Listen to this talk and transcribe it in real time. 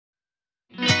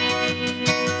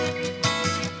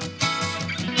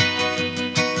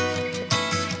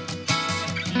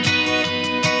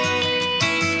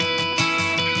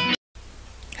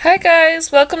Hi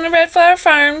guys, welcome to Red Flower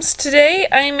Farms. Today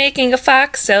I'm making a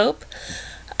fox soap.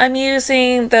 I'm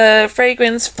using the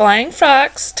fragrance Flying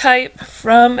Fox type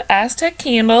from Aztec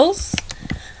Candles.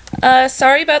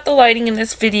 Sorry about the lighting in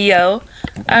this video.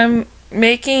 I'm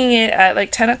making it at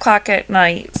like 10 o'clock at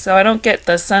night so I don't get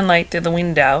the sunlight through the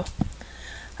window.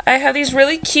 I have these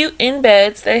really cute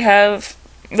in-beds that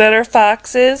are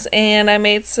foxes, and I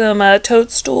made some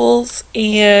toadstools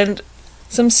and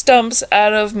some stumps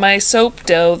out of my soap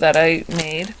dough that I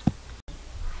made.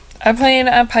 I plan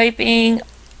on piping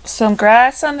some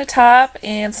grass on the top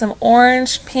and some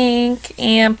orange, pink,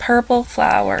 and purple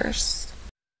flowers.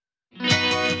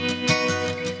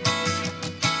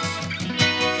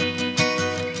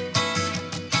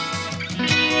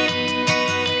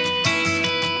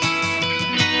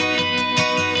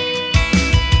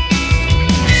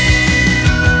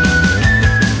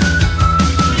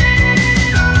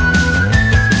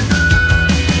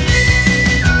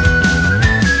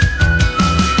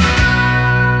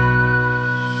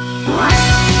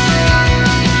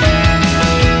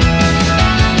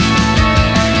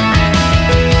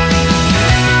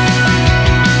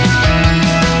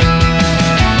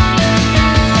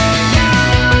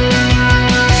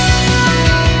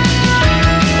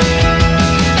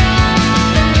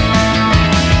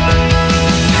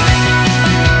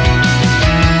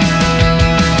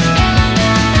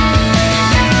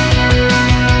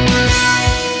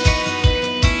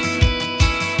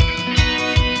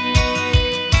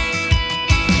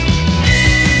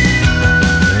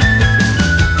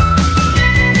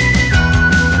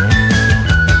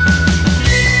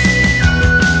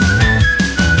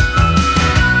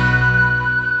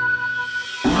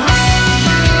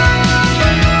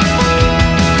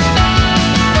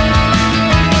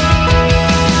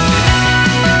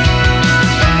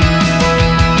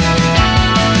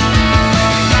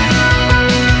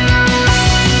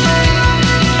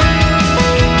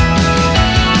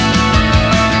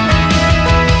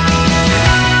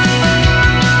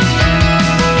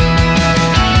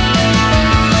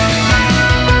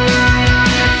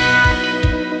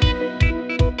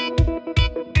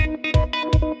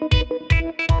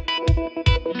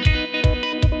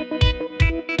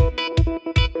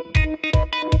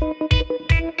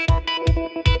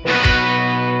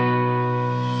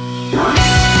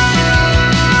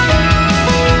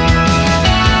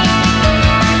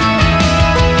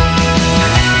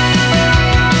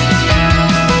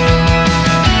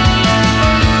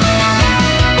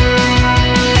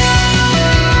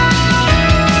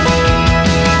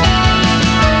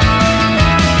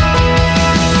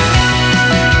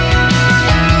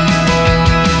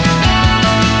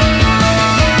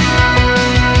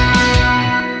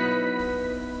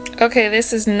 Okay,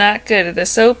 this is not good. The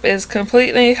soap is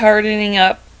completely hardening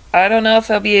up. I don't know if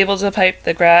I'll be able to pipe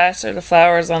the grass or the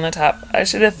flowers on the top. I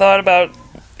should have thought about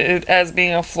it as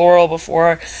being a floral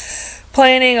before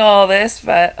planning all this,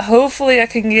 but hopefully I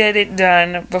can get it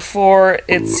done before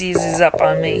it seizes up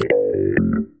on me.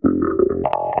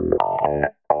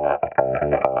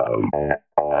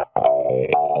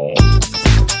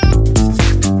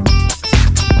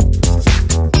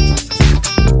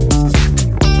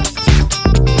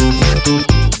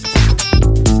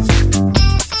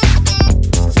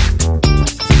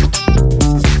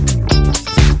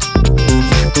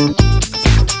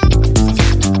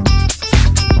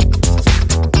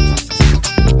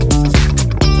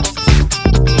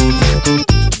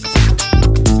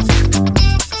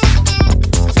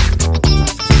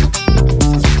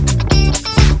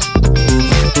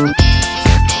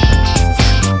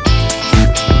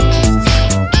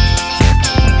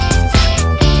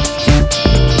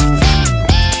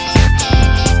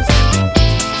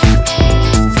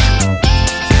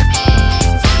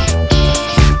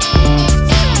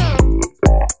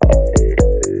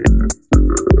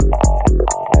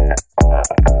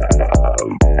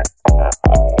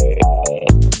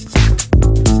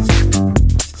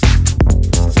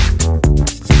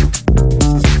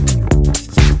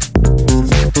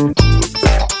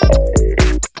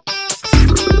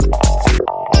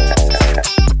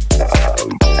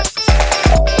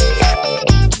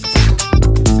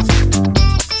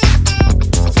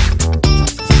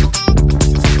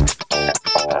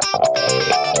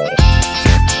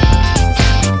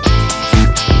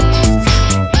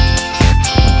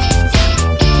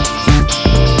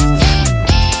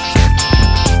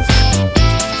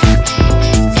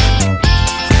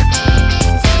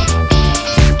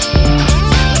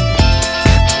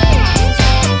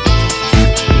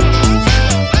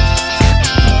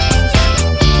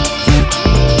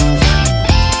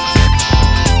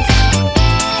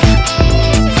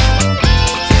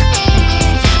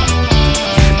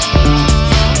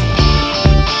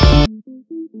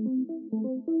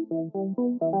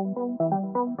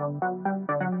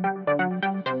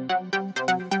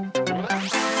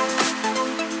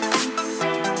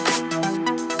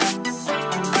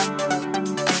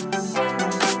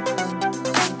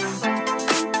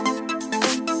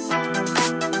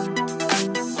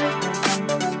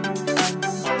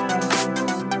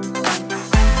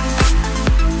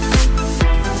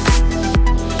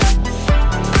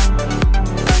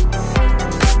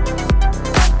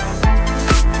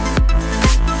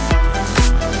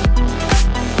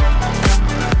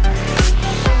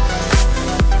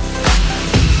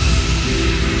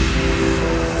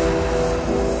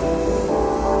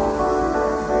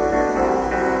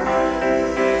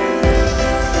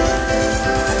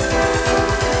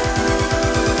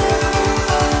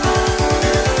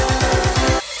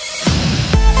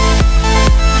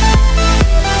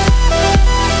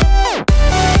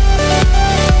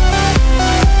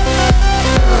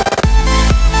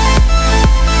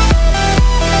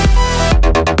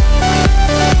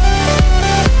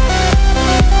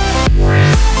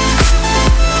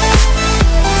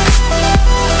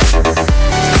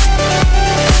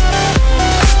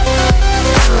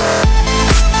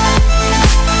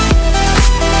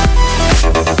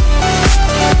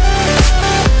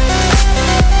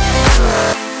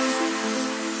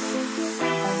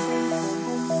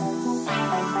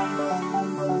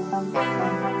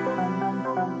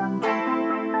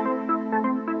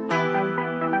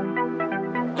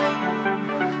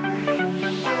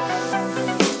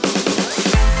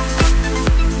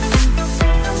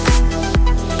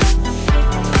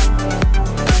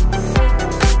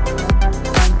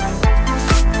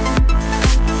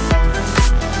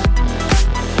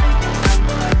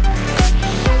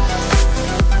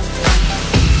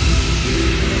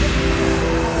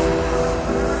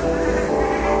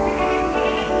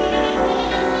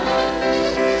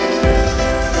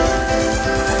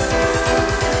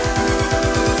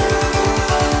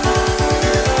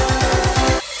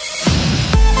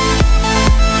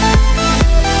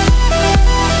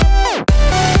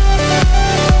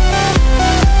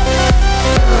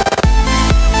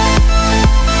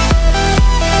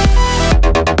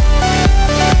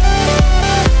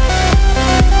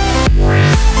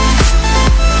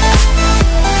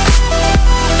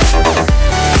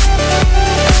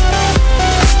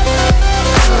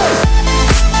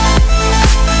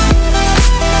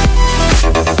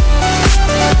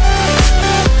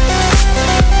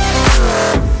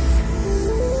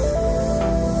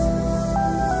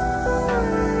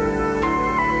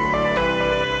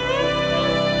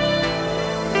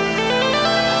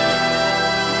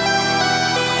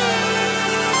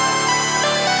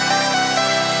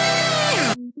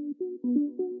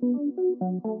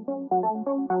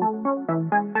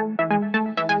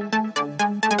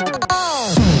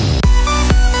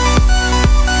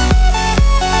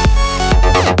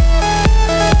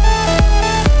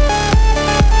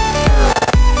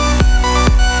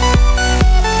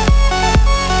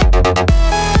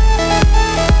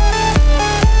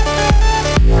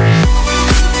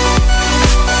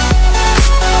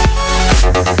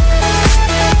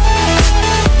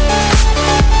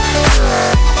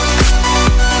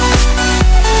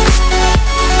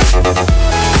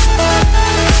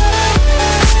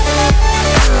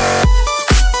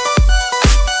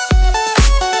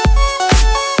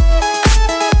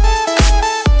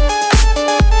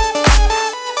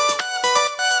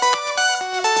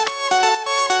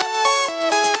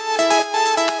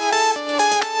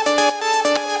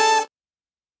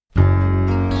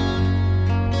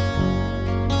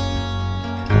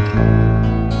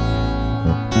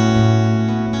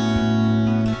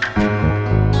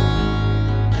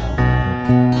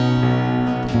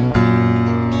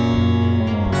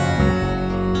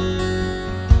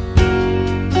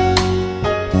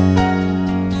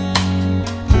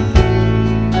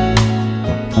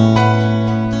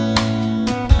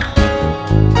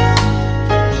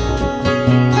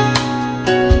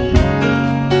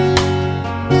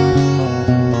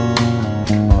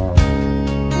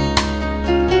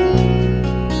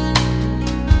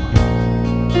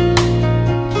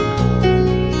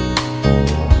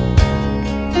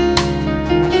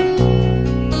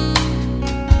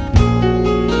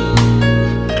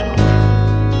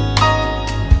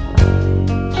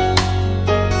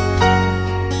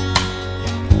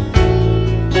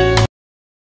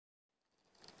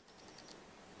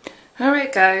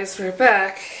 Alright guys, we're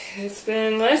back. It's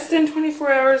been less than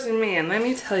 24 hours and man, let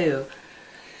me tell you,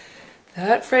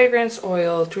 that fragrance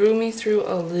oil drew me through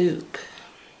a loop.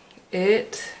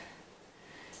 It,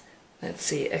 let's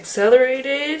see,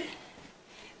 accelerated,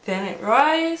 then it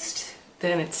rised,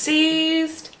 then it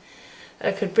seized,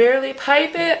 I could barely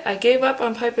pipe it. I gave up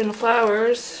on piping the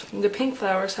flowers, the pink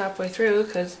flowers, halfway through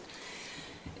because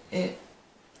it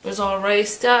was all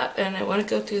riced up and it wouldn't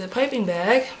go through the piping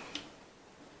bag.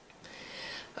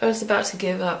 I was about to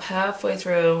give up halfway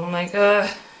through. I'm like,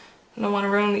 I don't want to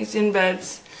ruin these in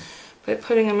beds by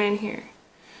putting them in here.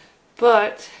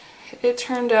 But it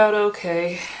turned out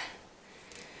okay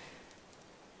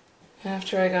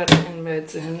after I got the in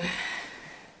beds in.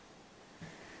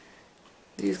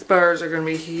 These bars are going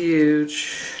to be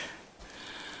huge.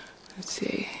 Let's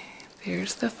see.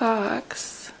 There's the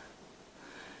fox.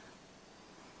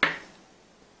 And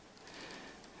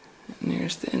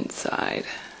there's the inside.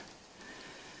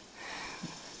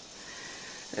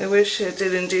 I wish it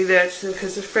didn't do that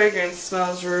because the fragrance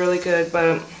smells really good,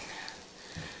 but I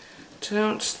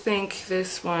don't think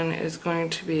this one is going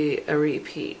to be a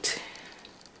repeat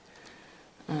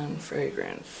on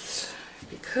fragrance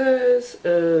because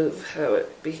of how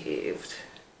it behaved.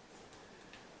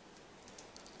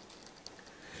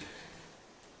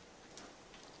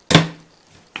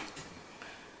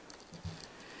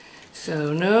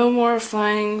 So no more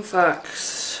flying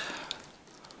fox.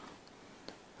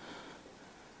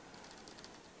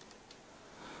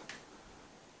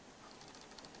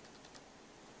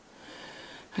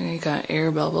 And you got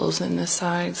air bubbles in the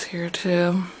sides here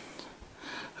too.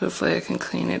 Hopefully I can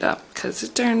clean it up because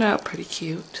it turned out pretty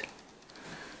cute.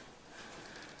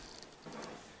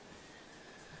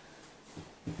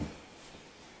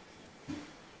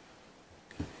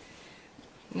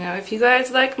 Now if you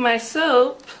guys like my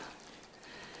soap,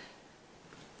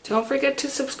 don't forget to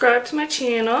subscribe to my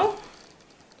channel.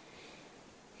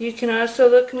 You can also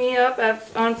look me up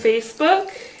on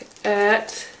Facebook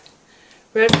at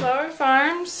Red Flower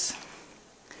Farms.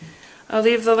 I'll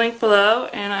leave the link below,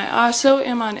 and I also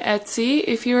am on Etsy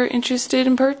if you are interested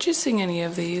in purchasing any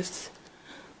of these.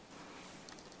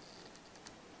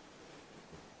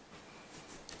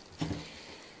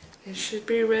 It should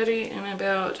be ready in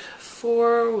about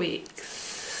 4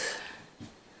 weeks.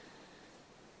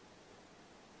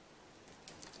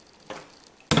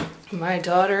 My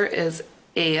daughter is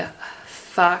a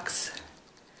fox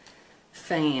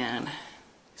fan,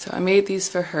 so I made these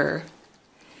for her.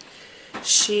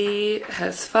 She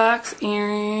has fox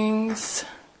earrings,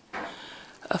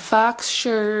 a fox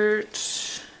shirt,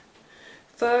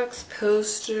 fox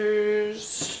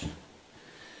posters.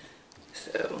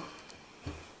 So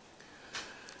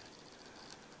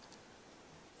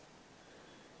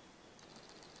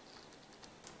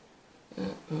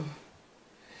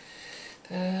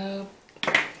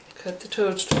cut the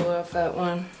toadstool off that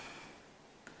one.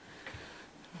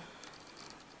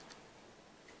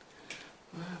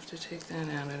 I'll have to take that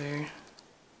out of there.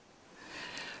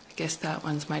 I guess that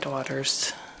one's my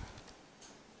daughter's.